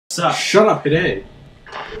Sup? Shut up, F.E.A.R.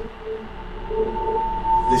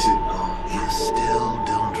 This is. You still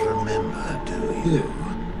don't remember, do you?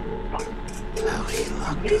 How he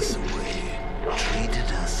locked us away,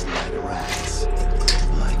 treated us like rats,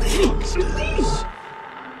 like monsters.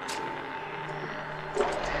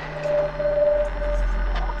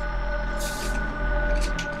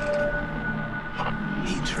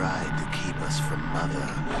 He tried to keep us from Mother,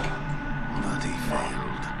 but he failed.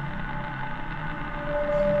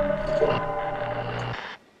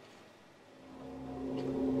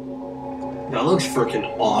 That looks freaking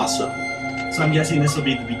awesome. So I'm guessing this will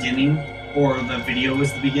be the beginning, or the video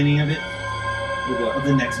was the beginning of it, of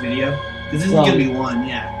the next video. Because this is gonna be one,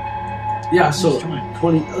 yeah. Yeah, so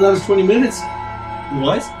 20. That was 20 minutes.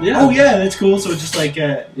 What? Yeah. Oh yeah, that's cool. So just like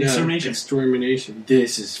extermination. Extermination.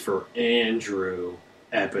 This is for Andrew,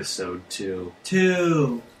 episode 2.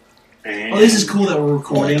 2. And Oh, this is cool that we're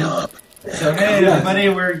recording. So hey Yeah. everybody,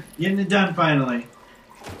 we're getting it done finally.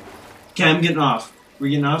 Okay, I'm getting off. We're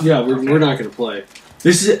getting off. Yeah, we're not gonna play.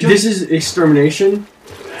 This is extermination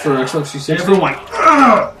for Xbox 360. Everyone.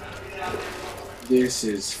 Ugh! This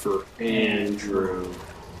is for Andrew.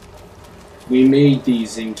 We made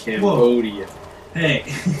these in Cambodia. Hey.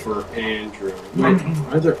 For Andrew. Wait,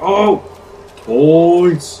 are there? Oh,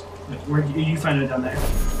 points. Where you find it down there?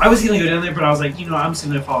 I was gonna go down there, but I was like, you know, I'm just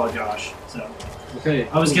gonna follow Josh. So Okay.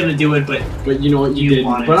 I was gonna do it, but you know what? You didn't.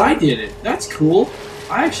 wanted But to. I did it. That's cool.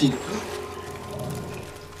 I actually.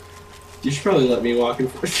 You should probably let me walk in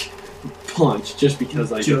first. Punch, just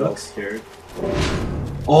because I get all scared.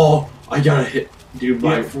 Oh, I gotta hit, dude.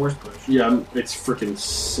 My force push. yeah, it's freaking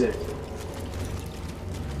sick.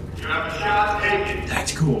 You have a shot, take it.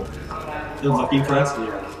 That's cool. They're looking for us.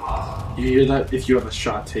 Yeah. You hear that? If you have a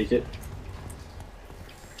shot, take it.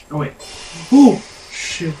 Oh wait. Oh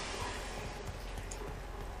shit.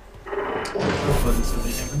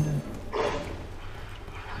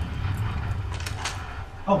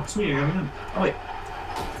 Oh, sweet, I got him. Oh, wait.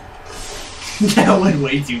 That went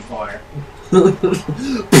way too far.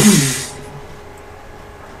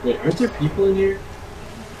 Wait, aren't there people in here?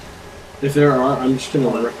 If there are, I'm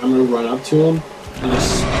gonna run up to them and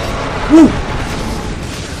just. Woo!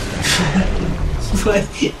 But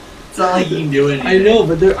it's not like you can do anything. I know,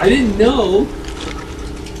 but I didn't know.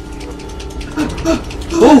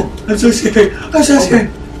 Oh, I'm so scared. I'm so scared.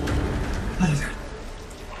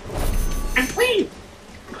 I'm bleeding.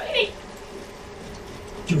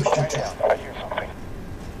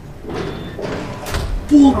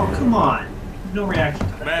 Oh, come on. No reaction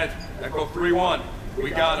time. Med, Echo 3-1. We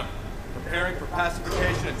got him. Preparing for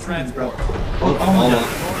pacification and transport. Oh my god.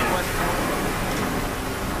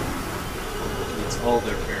 It's all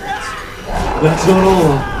their parents. That's not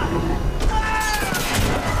all.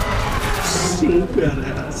 So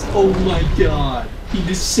badass. Oh my god. He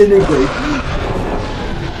disintegrates.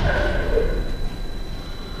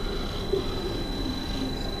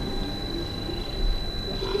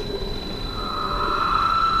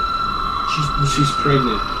 She's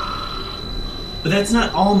pregnant. But that's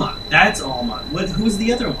not Alma. That's Alma. Who's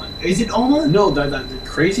the other one? Is it Alma? No, the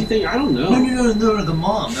crazy thing, I don't know. No, the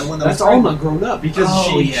mom. That one that That's was Alma grown up because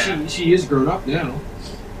she is grown up now.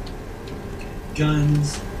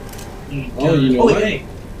 Guns. Oh, you know what? Hey.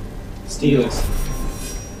 Steel.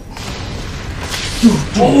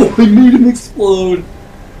 Oh, I made him explode.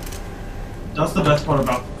 That's the best part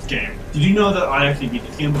about this game. Did you know that I actually beat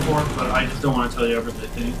this game before, but I just don't want to tell you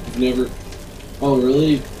everything. Never. Oh,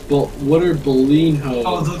 really? Well, what are Bolinho?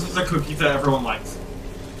 Oh, those are the cookies that everyone likes.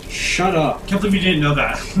 Shut up. Can't believe you didn't know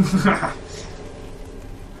that.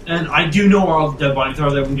 And I do know where all the dead bodies are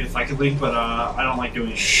that we can get psychically, but I don't like doing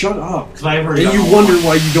it. Shut up. Because I ever. And you wonder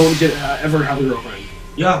why you don't get ever have a girlfriend.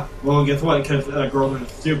 Yeah, well, guess what? Because girls are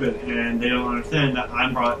stupid and they don't understand that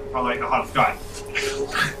I'm probably like the hottest guy.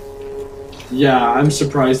 Yeah, I'm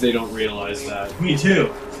surprised they don't realize that. Me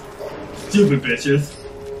too. Stupid bitches.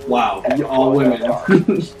 Wow, all women.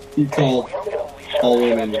 He called all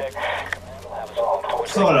women.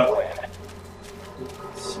 Shut up.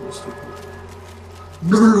 So stupid.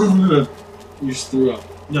 You just threw up.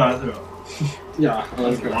 No, I threw up. Yeah,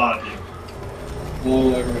 That's a lot of you.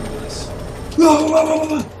 Oh, I remember this.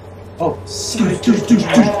 Oh, side Douche.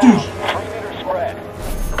 3-meter spread.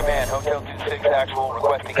 Command, Hotel 26 actual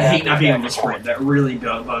requesting. I hate not being able to sprint. That really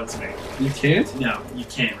bugs me. You can't? No, you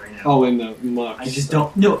can't right now. Oh, in the muck. I just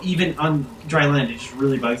don't. No, even on dry land, it just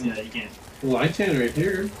really bugs me that you can't. Well, I can right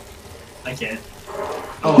here. I can't.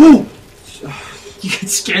 Oh. You get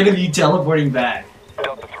scared of you teleporting back.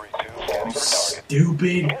 Delta 3-2, You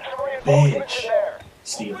stupid bitch.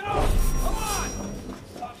 Steal.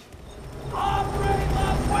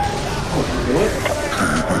 What?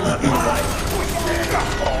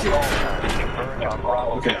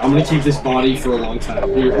 I'm gonna keep this body for a long time.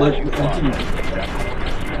 Here, oh,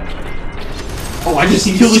 I just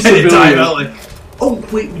killed a civilian. Oh,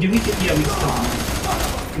 wait, did we get... Yeah, we killed him.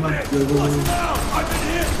 Come on.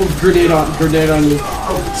 Oh, grenade on you.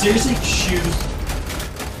 Oh, seriously? Shoes.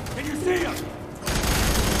 Can you see him?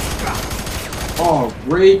 Oh,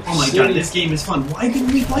 great. Oh my god, this game is fun. Why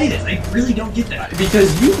didn't we play this? I really don't get that.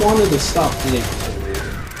 Because you wanted to stop playing.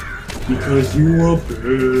 Because you a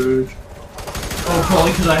bitch. Oh,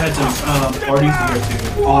 probably because I had some parties to go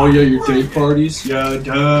to. Oh yeah, your day parties? Yeah,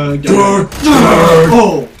 duh.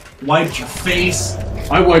 Oh, wiped your face.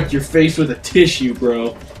 I wiped your face with a tissue,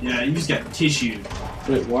 bro. Yeah, you just got tissue.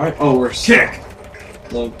 Wait, why? Oh, we're Kick!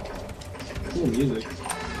 Love. Cool music.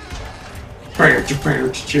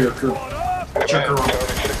 Checker.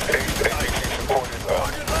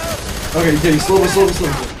 Okay, Kenny, slow.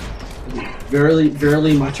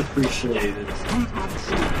 Very much appreciated.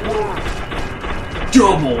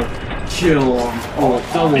 Double kill him. Oh,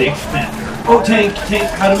 double. Big fender. Oh, tank.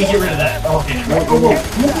 How do we get rid of that? Okay, never mind. Oh,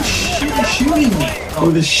 who the shit is shooting me? Oh,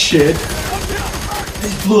 the shit.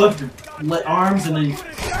 Just blew up your arms and then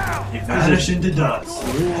they vanish into dust.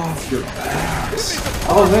 Blew off your ass.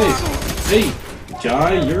 Oh, hey,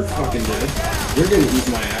 guy, you're fucking dead. You're gonna eat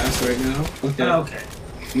my ass right now. Okay. Okay.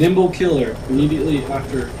 Nimble killer. Immediately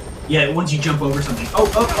after. Yeah, once you jump over something. Oh.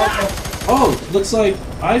 Oh, looks like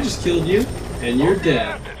I just killed you, and you're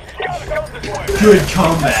dead. Good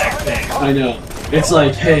comeback thing. I know. It's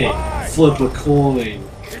like, hey, flip a coin,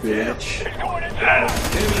 bitch.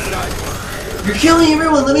 You're killing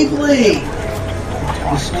everyone. Let me play.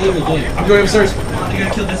 Just play the game. I'm going upstairs. Come on, I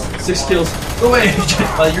gotta kill this. 6 kills. Go away.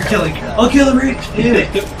 You're killing. I'll kill him, Rick. Damn it.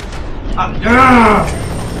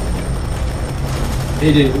 He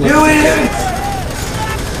didn't. Do it.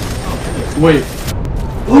 Wait.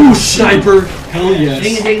 Ooh, sniper. Hell yes.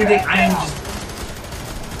 Dang it. I am just.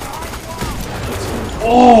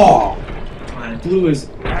 Oh! Blew his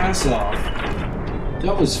ass off.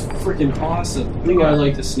 That was freaking awesome. I think I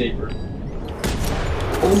like the sniper.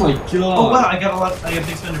 Oh my god. Oh wow, I got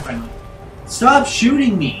big spender finally. Stop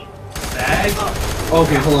shooting me, bag.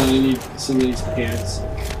 Okay, hold on. I need some of these pants.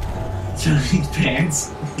 Some of these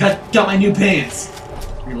pants. Got my new pants.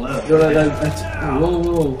 Reload.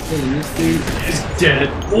 Whoa. Hey, this dude is dead.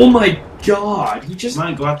 Oh my god. He just. Come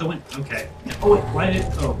on, go out the window. Okay. Oh wait, why did?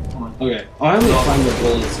 Oh, hold on. Okay. I only find the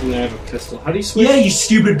bullets and I have a pistol. How do you switch? Yeah, you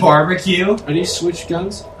stupid barbecue. How do you switch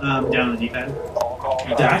guns? Down on the D-pad.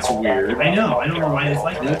 That's weird. I know. I don't know why it's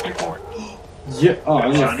like that. Yeah. Oh,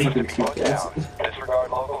 I'm gonna Johnny. fucking keep this. Disregard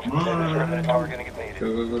locals. Come on. Power gonna get needed.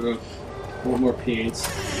 Go. One more pants.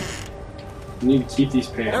 I need to keep these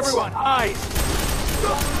pants. Everyone, eyes!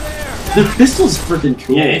 The pistol's freaking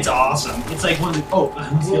cool. Yeah, it's awesome. It's like one of the. Oh,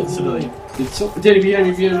 let's kill the civilian. It's so. Daddy,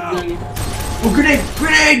 behind you. Oh, grenade!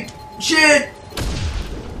 Shit!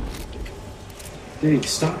 Daddy,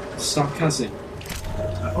 stop cussing.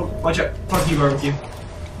 Oh, watch out! Fuck you, barbecue.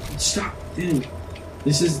 Stop, Daddy.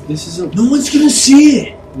 This is a. No one's gonna see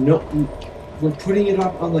it. No, we're putting it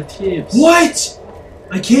up on the tips. What?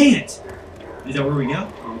 I can't. Is that where we go?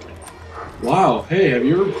 Wow. Hey, have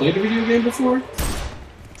you ever played a video game before?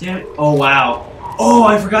 Damn it. Oh wow. Oh,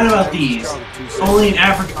 I forgot about these. Only in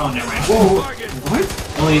Africa. Oh, never mind. Whoa. What?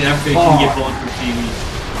 Only in Africa you can get bulletproof TVs.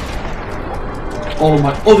 Oh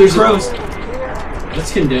my. Oh, there's Crows.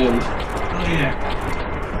 That's condemned. Oh yeah.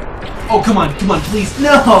 Oh come on, please.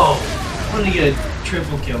 No. I want to get a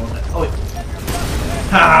triple kill on that. Oh wait.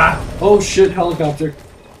 Ha! Oh shit, helicopter.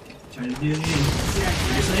 Trying to do it again.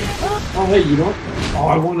 Seriously? Oh hey, you don't. Oh,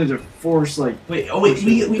 I wanted to force like. Wait. Oh wait.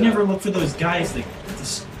 We never look for those guys that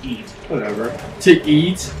just eat. Whatever. To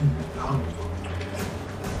eat.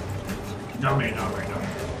 No, man, no.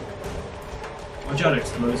 Watch out,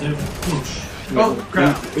 explosive. Whoosh. Oh,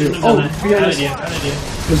 crap. Oh, bad idea.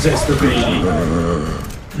 Possess the baby.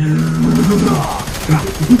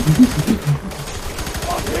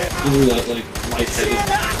 Ooh, that, like, lightheaded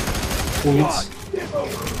points.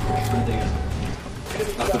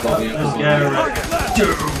 Not the body up. Yeah, right.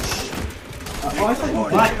 Oh, I thought you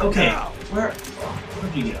died. Okay.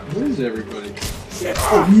 Where'd you go? Where's everybody?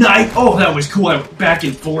 Oh, nice. Oh, that was cool. I went back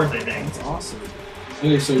and forth, I think. That's awesome.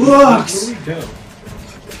 Okay, so Books! where do we go?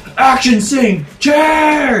 Action scene!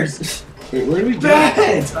 Chairs! Wait, where do we go?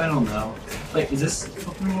 Beds! I don't know. Wait, is this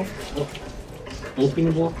openable?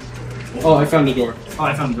 Openable? Oh, I found a door. Oh,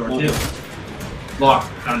 I found the door too. Lock.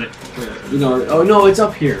 Found it. No, oh no, it's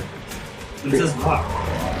up here. It says lock.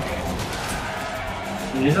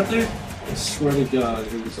 It is up there? I swear to God,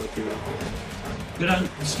 it was up here. Go down.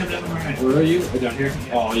 Just come down the right. Where are you? Oh, down here?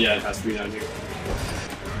 Oh yeah, it has to be down here.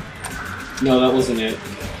 No, that wasn't it.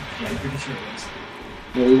 Yeah, I'm pretty sure it was.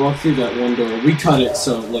 Well, we walked through that one door. We cut it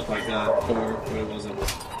so it looked like that door, but it wasn't.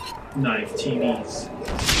 Knife, TVs.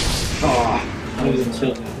 Oh, I didn't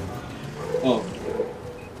kill him. Oh.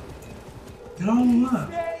 Get on him up.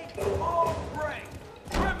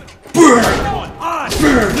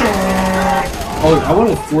 Oh, I want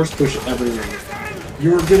to force push everyone.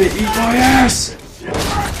 You're gonna eat my ass!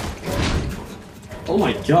 Oh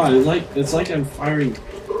my god, it's like I'm firing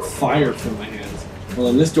fire from my hands. Well,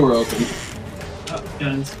 then this door opened. Oh,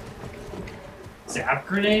 guns. Zap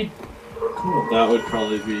grenade? Cool. That would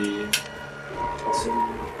probably be awesome.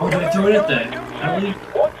 Oh, do I throw it at the alley?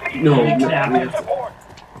 No, Make it no, happen.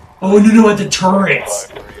 Oh, no, at the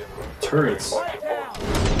turrets! turrets.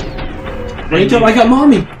 Wake up, I got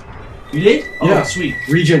mommy! You did? Oh, Yeah. sweet.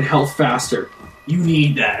 Regen health faster. You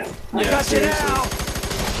need that. Yeah, seriously.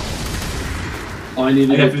 Oh, I need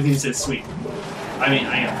I to got go. 15 cents, sweet. I mean,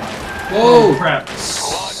 I am. Whoa! Crap.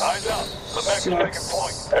 Eyes up. The back is taking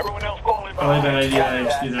point. Everyone else falling Probably a behind. bad idea. I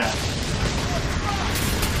just do that.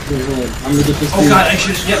 Wait, hold on. I'm gonna get this Oh dude. god, I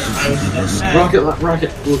should. Yep, I would do that.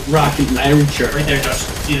 Rocket launcher. Right there, Josh.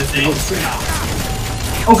 See the thing? Oh, shit.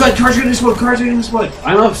 Oh god, cars are gonna explode. Cars are gonna explode.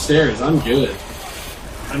 I'm upstairs. I'm good.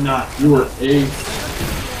 I'm not. You were a.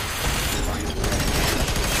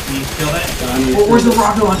 Can you kill that? I'm gonna Where's the kill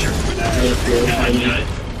rocket launcher? this. I got it.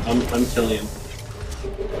 I'm killing him.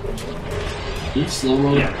 Can you slow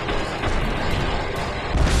mo? Yeah.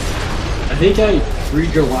 I think I 3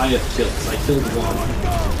 Goliath kills. I killed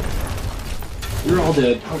one. You're all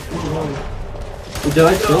dead. Oh, did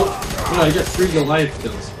I kill? No, I got 3 Goliath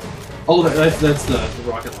kills. Oh, that's the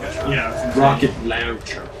rocket launcher. Yeah. Rocket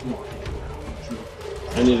launcher.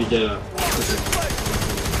 I need to get a.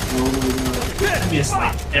 Oh my god. I miss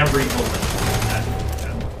like every bullet.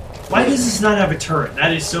 Why does this not have a turret?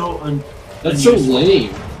 That is so That's so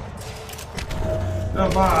lame. Oh,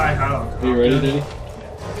 bye. Oh, Are you ready, Danny?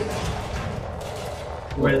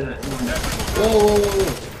 where the? Whoa.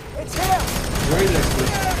 It's him. Right there.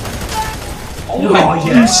 Oh, my-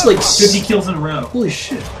 yeah. it's like 50 kills in a row. Holy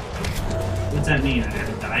shit. What's that mean? I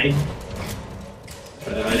haven't died? I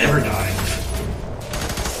I never died.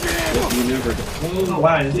 You never did. Oh,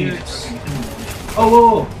 wow. I didn't Yes. Oh,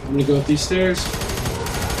 whoa. I'm gonna go up these stairs.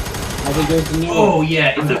 Probably go to no. Oh,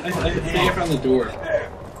 yeah. I think I found the door.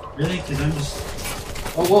 Really? Because I'm just.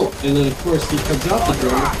 Oh, whoa. And then, of course, he comes out the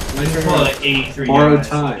door. My turn. Well, like 83 Borrowed guys.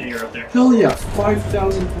 time. Yeah, you're up there. Hell yeah.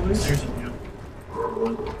 5,000 points. There's a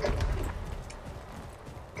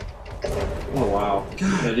Oh, wow.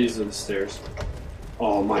 Yeah, these are the stairs.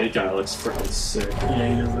 Oh, my guy looks freaking sick.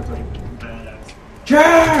 Yeah, he does look like a badass.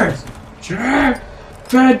 Cheers! Sure.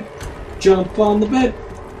 Bed. Jump on the bed.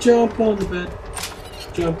 Jump on the bed.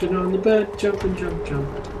 Jumping on the bed. Jump. On the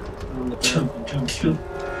bed. Jump.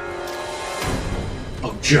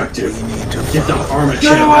 Objective. We need to Get the follow armor.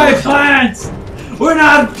 Get away, plants! We're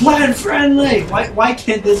not plant friendly! Why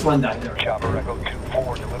can't this one die there? Chopper Echo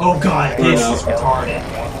 2-4 delivering. Oh god, this is retarded.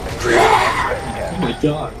 Oh my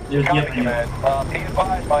god. There's Copy, yep, command. Be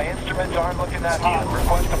advised, my instruments aren't looking that hot.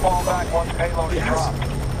 Request to fall back once payload is dropped.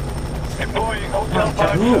 Deploying Hotel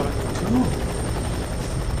 57.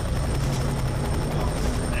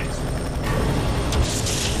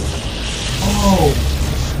 Oh!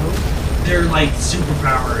 They're like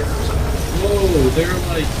superpowered or something. Whoa, they're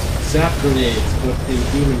like zap grenades, but in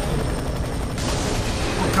human form.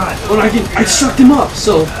 Oh god. Oh, I sucked him up,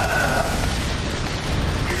 so.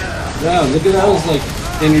 Wow, look at those like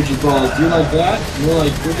energy balls. You like that? You're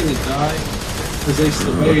like, we're gonna die. Because they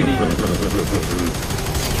stupidity.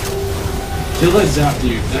 Kill that zap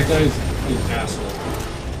dude. That guy's an asshole.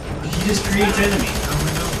 He just creates enemies. Oh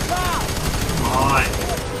my god. Come on.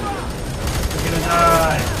 We're gonna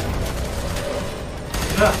die.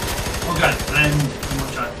 Get up. Oh god, I'm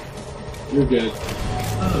one shot. You're good.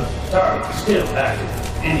 Target still active.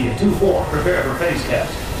 India 2-4, prepare for phase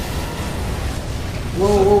test. Whoa,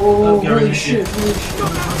 Oh, get holy ready, shit, shit. holy shit.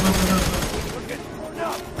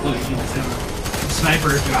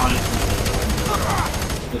 Sniper if you want it.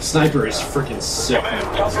 The sniper is freaking sick.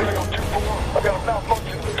 Chopper Echo 2-4. I've got a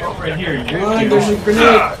malfunction. Right here. Run, there's a grenade. Oh,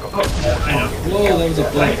 I know. Whoa, that was a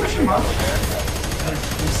blast. Push him up.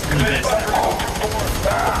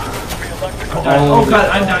 Oh god,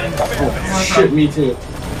 I'm dying. Oh, shit, me too.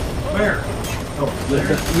 Where? Oh,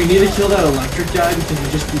 there. We need to kill that electric guy because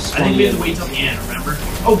he just keeps I think spawning we have in. to wait till the end, remember?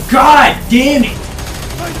 Oh god damn it!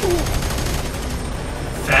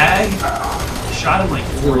 Fag? Shot him like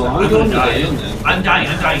four Well, I'm times. going to the die. end then. I'm dying,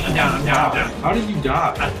 I'm down. How did you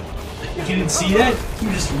die? You didn't see that? He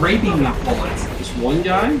was just raping me with bullets. Just one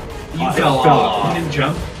guy? You I fell fell off. off. You didn't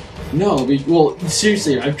jump? No, well,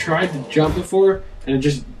 seriously, I've tried to jump before and it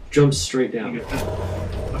just jumps straight down. You got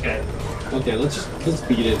Okay. Okay, let's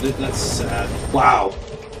beat it. That's sad. Wow.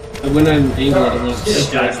 I went on an angle that was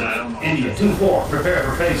Just dies. I don't know. India 2-4, prepare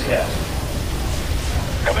for phase cast.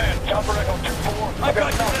 Command, Chopper Echo 2-4. I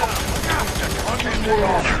got it.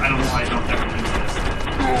 I don't know why I don't ever lose this.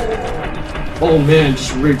 Oh man,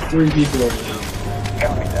 just rigged 3 people over now.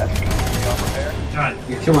 Copy that. On repair. God.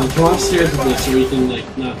 Yeah, come upstairs with me so we can like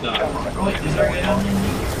not die. Oh, wait, is there a way down there?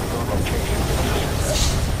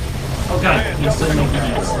 Oh god, he's still making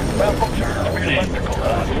these.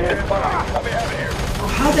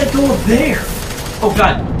 How'd that go up there? Oh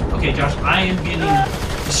god. Okay, Josh, I am getting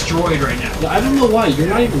destroyed right now. Yeah, I don't know why. You're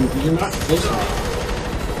not close enough.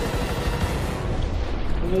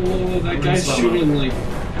 Oh, that guy's shooting like.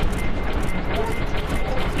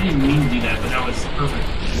 I didn't mean to do that, but that was perfect.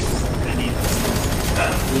 I need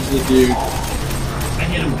There's the dude. I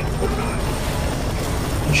hit him.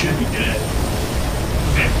 He should be dead.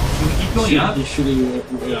 Okay, can we keep going up? He's shooting.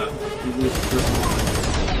 Yeah.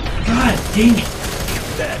 God dang it!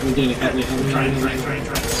 We're getting help me. Try. You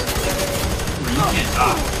can't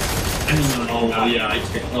die. I mean, no, Oh yeah, I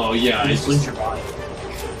can't. Oh yeah, You just lose your body.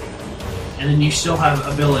 And then you still have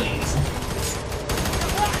abilities.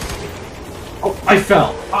 Oh, I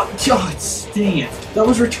fell. Oh, God, dang it. That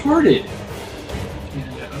was retarded.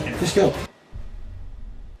 Okay. Just go.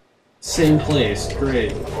 Same place.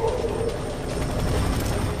 Great.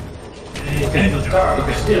 Okay.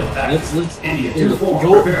 Okay, still active. Let's India here, 2-4,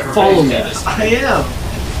 go prepare for follow phase me. cast. This I am.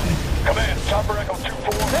 Command, Chopper Echo 2-4.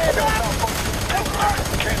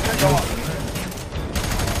 Can't take off.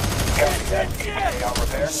 Copy that. On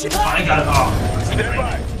repair. I got it. Oh. Stand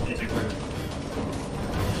by.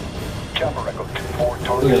 Chopper Echo 2-4. Okay,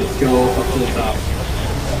 Target. let's go up to the top.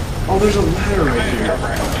 Oh, there's a ladder right here.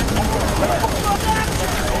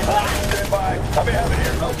 Stand by. I'll be out of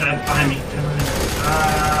here. Oh, God, behind me.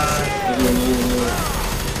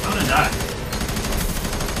 I'm gonna die.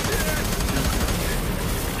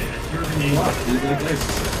 Fuck, dude, that guy's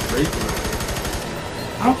great.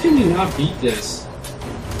 How can we not beat this? I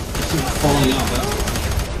keep falling off.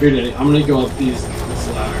 That's here, Daddy. I'm gonna go up this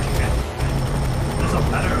ladder. There's a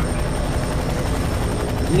ladder.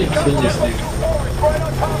 I'm gonna kill this dude. Right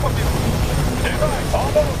on top of you. Stand by.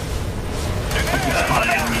 Almost. Spot an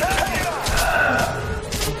enemy.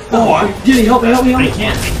 Oh, I'm getting help me. I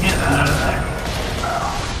can't. I'm not up there.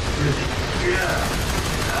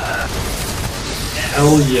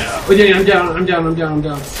 Hell yeah. Oh, Daddy, I'm down.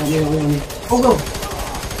 Help me. Oh, no.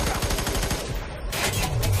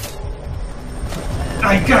 I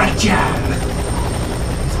gotcha!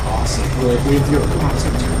 That's awesome. Wait, we have to go. Come on, let's go.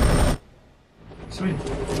 Sweet.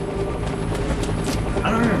 I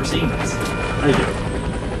don't remember seeing this. I do.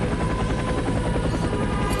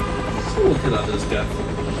 So look at this guy.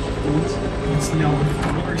 It's, you know,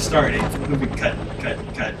 we're starting. It'll be cut.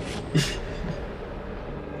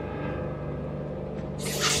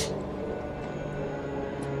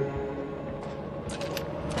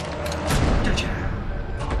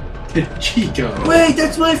 Chico. Wait,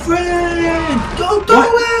 that's my friend! Don't do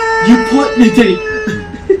it! You put me, Daddy.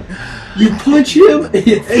 You punch him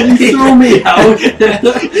and you throw me out.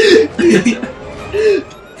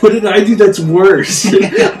 What did I do that's worse?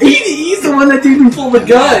 He's the one that didn't even pull the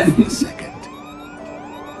gun.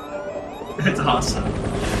 That's awesome.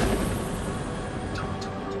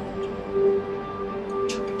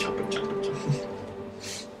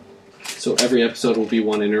 So every episode will be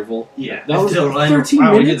one interval? Yeah. That was Still, 13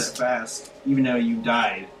 wow, we did minutes? that fast. Even though you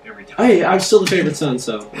died every time. Hey, I'm still the favorite son,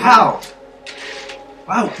 so. How?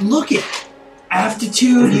 Wow, look it.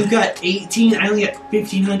 Aptitude, you got 18, I only got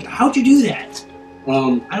 1,500. How'd you do that?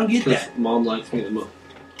 I don't get that. Mom likes me the most.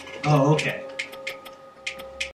 Oh, okay.